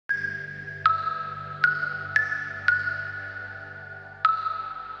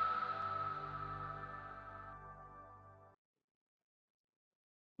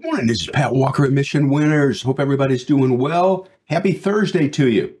Morning, this is Pat Walker at Mission Winners. Hope everybody's doing well. Happy Thursday to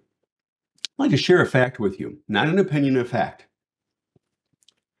you. I'd like to share a fact with you, not an opinion, a fact.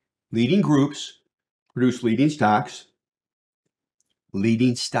 Leading groups produce leading stocks.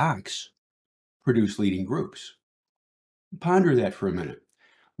 Leading stocks produce leading groups. Ponder that for a minute.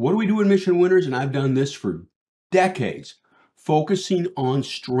 What do we do in Mission Winners? And I've done this for decades. Focusing on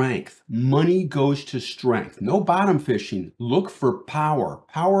strength. Money goes to strength. No bottom fishing. Look for power.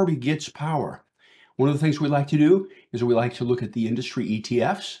 Power begets power. One of the things we like to do is we like to look at the industry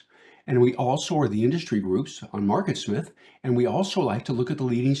ETFs, and we also are the industry groups on MarketSmith, and we also like to look at the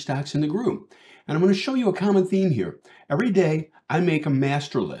leading stocks in the group. And I'm going to show you a common theme here. Every day I make a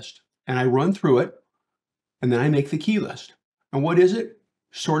master list, and I run through it, and then I make the key list. And what is it?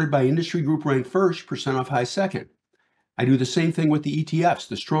 Sorted by industry group ranked first, percent off high second. I do the same thing with the ETFs.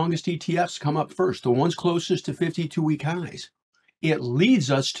 The strongest ETFs come up first, the ones closest to 52-week highs. It leads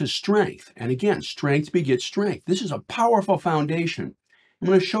us to strength. And again, strength begets strength. This is a powerful foundation. I'm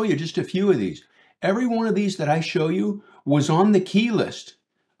going to show you just a few of these. Every one of these that I show you was on the key list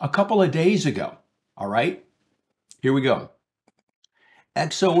a couple of days ago. All right, here we go.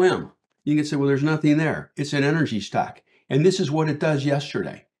 XOM. You can say, well, there's nothing there. It's an energy stock. And this is what it does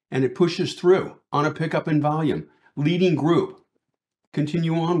yesterday. And it pushes through on a pickup in volume. Leading group,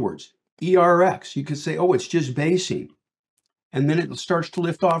 continue onwards. ERX, you could say, oh, it's just basing. And then it starts to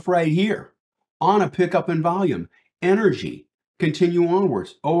lift off right here on a pickup in volume. Energy, continue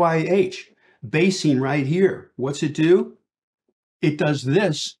onwards. OIH, basing right here. What's it do? It does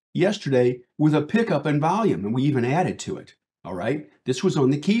this yesterday with a pickup in volume, and we even added to it. All right, this was on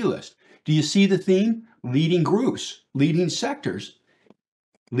the key list. Do you see the theme? Leading groups, leading sectors,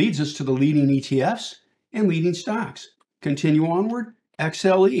 leads us to the leading ETFs and leading stocks. Continue onward,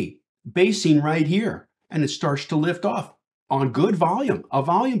 XLE, basing right here, and it starts to lift off on good volume, a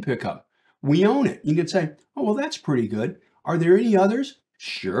volume pickup. We own it. You can say, oh, well, that's pretty good. Are there any others?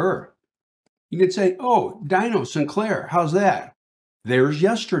 Sure. You can say, oh, Dino Sinclair, how's that? There's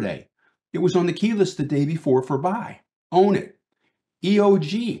yesterday. It was on the key list the day before for buy. Own it.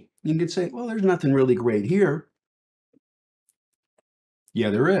 EOG, you can say, well, there's nothing really great here.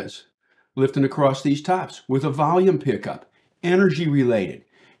 Yeah, there is. Lifting across these tops with a volume pickup, energy related.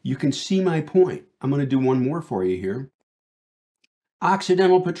 You can see my point. I'm going to do one more for you here.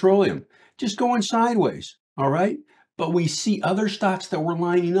 Occidental Petroleum, just going sideways, all right? But we see other stocks that were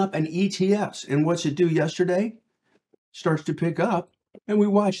lining up and ETFs. And what's it do yesterday? Starts to pick up, and we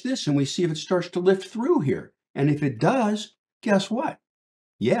watch this and we see if it starts to lift through here. And if it does, guess what?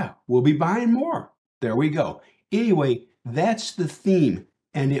 Yeah, we'll be buying more. There we go. Anyway, that's the theme.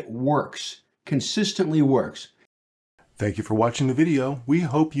 And it works, consistently works. Thank you for watching the video. We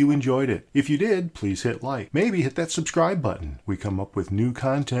hope you enjoyed it. If you did, please hit like. Maybe hit that subscribe button. We come up with new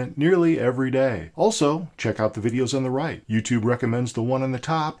content nearly every day. Also, check out the videos on the right. YouTube recommends the one on the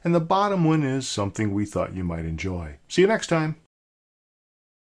top, and the bottom one is something we thought you might enjoy. See you next time.